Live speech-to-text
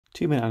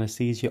2-minute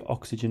anaesthesia,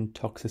 oxygen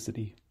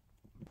toxicity.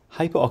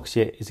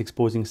 Hyperoxia is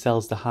exposing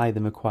cells to higher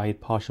than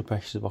required partial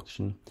pressures of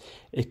oxygen.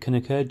 It can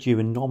occur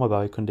during normal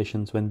baric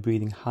conditions when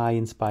breathing high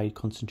inspired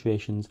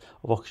concentrations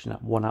of oxygen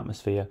at 1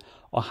 atmosphere,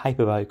 or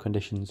hyperbaric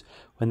conditions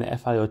when the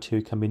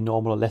FiO2 can be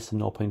normal or less than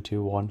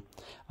 0.21,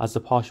 as the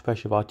partial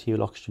pressure of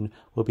arterial oxygen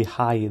will be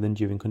higher than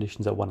during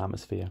conditions at 1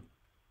 atmosphere.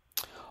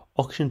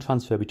 Oxygen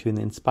transfer between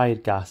the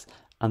inspired gas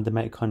and the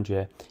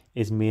mitochondria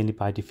is mainly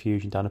by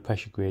diffusion down a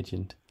pressure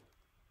gradient.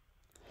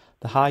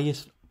 The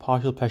highest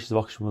partial pressures of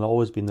oxygen will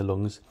always be in the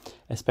lungs,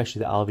 especially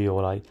the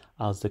alveoli,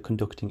 as the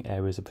conducting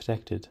areas are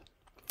protected,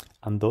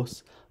 and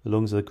thus the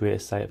lungs are the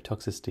greatest site of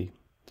toxicity.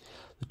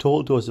 The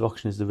total dose of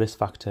oxygen is the risk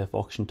factor for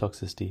oxygen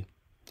toxicity,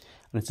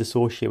 and it's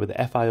associated with the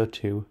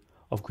FiO2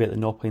 of greater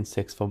than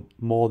 0.6 for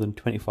more than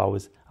 24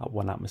 hours at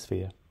 1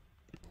 atmosphere.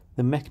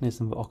 The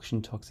mechanism of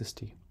oxygen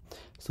toxicity.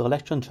 So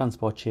electron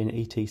transport chain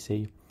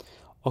ETC.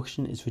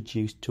 Oxygen is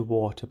reduced to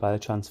water by the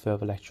transfer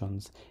of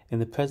electrons. In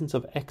the presence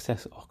of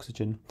excess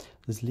oxygen,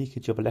 there's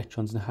leakage of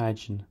electrons and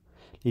hydrogen,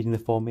 leading to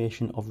the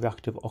formation of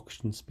reactive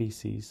oxygen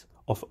species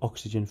of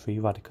oxygen-free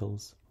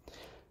radicals.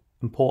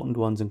 Important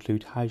ones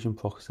include hydrogen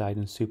peroxide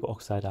and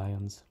superoxide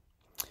ions.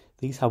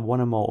 These have one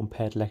or more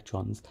unpaired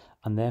electrons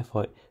and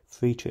therefore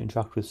free to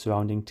interact with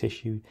surrounding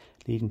tissue,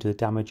 leading to the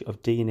damage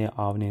of DNA,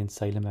 RNA and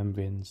cellular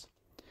membranes.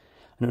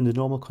 And under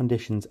normal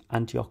conditions,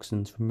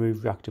 antioxidants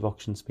remove reactive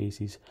oxygen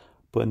species,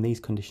 but in these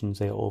conditions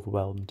they are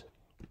overwhelmed.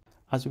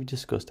 As we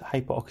discussed,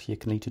 hyperoxia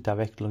can lead to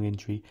direct lung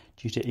injury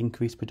due to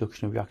increased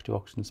production of reactive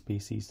oxygen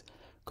species,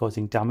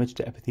 causing damage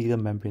to epithelial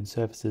membrane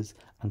surfaces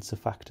and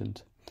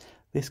surfactant.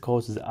 This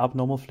causes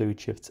abnormal fluid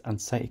shifts and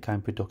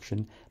cytokine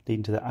production,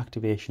 leading to the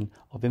activation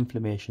of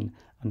inflammation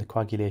and the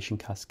coagulation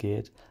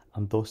cascade,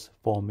 and thus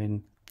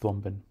forming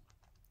thrombin.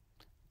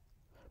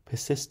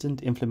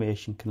 Persistent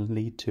inflammation can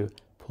lead to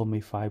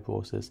pulmonary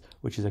fibrosis,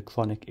 which is a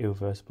chronic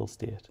irreversible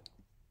state.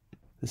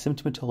 The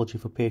symptomatology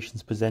for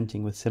patients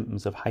presenting with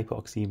symptoms of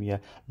hyperoxemia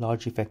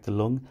largely affect the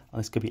lung, and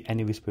this could be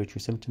any respiratory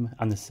symptom,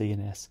 and the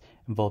CNS,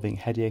 involving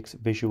headaches,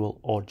 visual,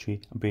 auditory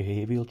and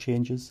behavioural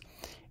changes,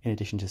 in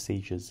addition to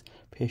seizures.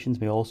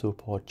 Patients may also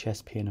report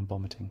chest pain and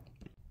vomiting.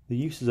 The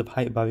uses of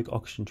hyperbaric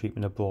oxygen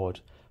treatment are broad.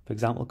 For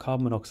example,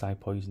 carbon monoxide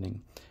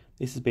poisoning.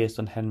 This is based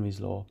on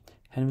Henry's law.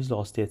 Henry's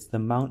law states the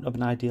amount of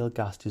an ideal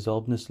gas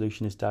dissolved in a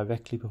solution is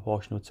directly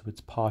proportional to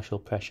its partial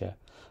pressure.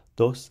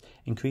 Thus,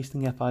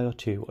 increasing the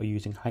FiO2 or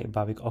using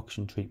hyperbaric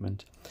oxygen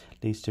treatment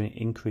leads to an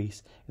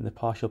increase in the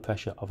partial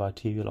pressure of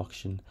arterial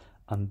oxygen,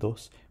 and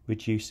thus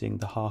reducing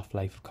the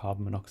half-life of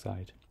carbon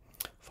monoxide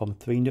from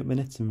 300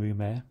 minutes in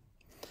room air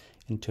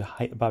into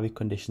hyperbaric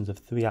conditions of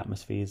 3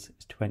 atmospheres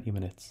is 20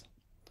 minutes.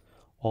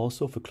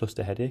 Also for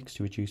cluster headaches,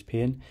 to reduce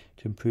pain,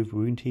 to improve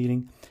wound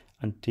healing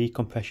and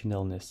decompression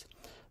illness.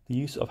 The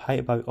use of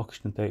hyperbaric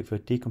oxygen therapy for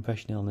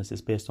decompression illness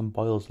is based on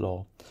Boyle's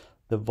law.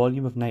 The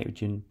volume of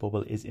nitrogen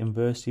bubble is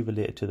inversely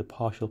related to the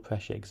partial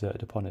pressure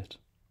exerted upon it.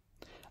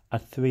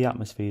 At 3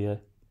 atmosphere,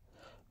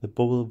 the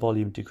bubble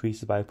volume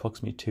decreases by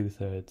approximately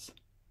 2/3.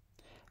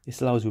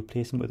 This allows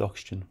replacement with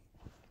oxygen.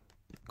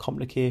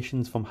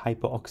 Complications from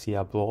hyperoxia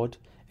are broad.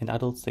 In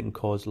adults, they can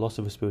cause loss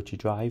of respiratory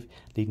drive,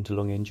 leading to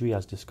lung injury,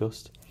 as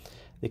discussed.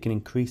 They can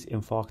increase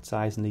infarct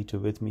size and lead to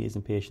arrhythmias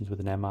in patients with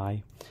an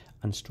MI,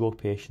 and stroke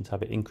patients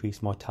have an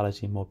increased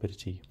mortality and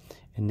morbidity.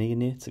 In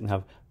neonates, it can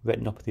have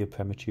retinopathy of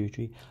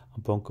prematurity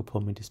and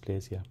bronchopulmonary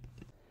dysplasia.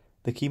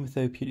 The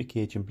chemotherapeutic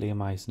agent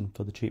bleomycin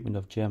for the treatment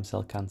of germ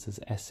cell cancers,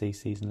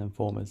 SCCs and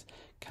lymphomas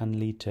can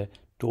lead to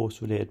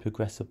dose-related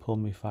progressive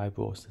pulmonary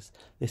fibrosis.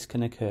 This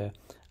can occur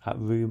at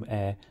room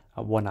air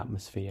at 1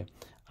 atmosphere,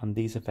 and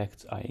these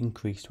effects are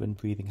increased when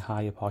breathing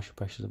higher partial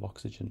pressures of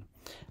oxygen,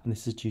 and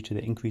this is due to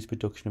the increased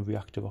production of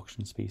reactive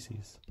oxygen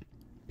species.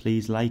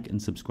 Please like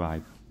and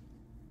subscribe.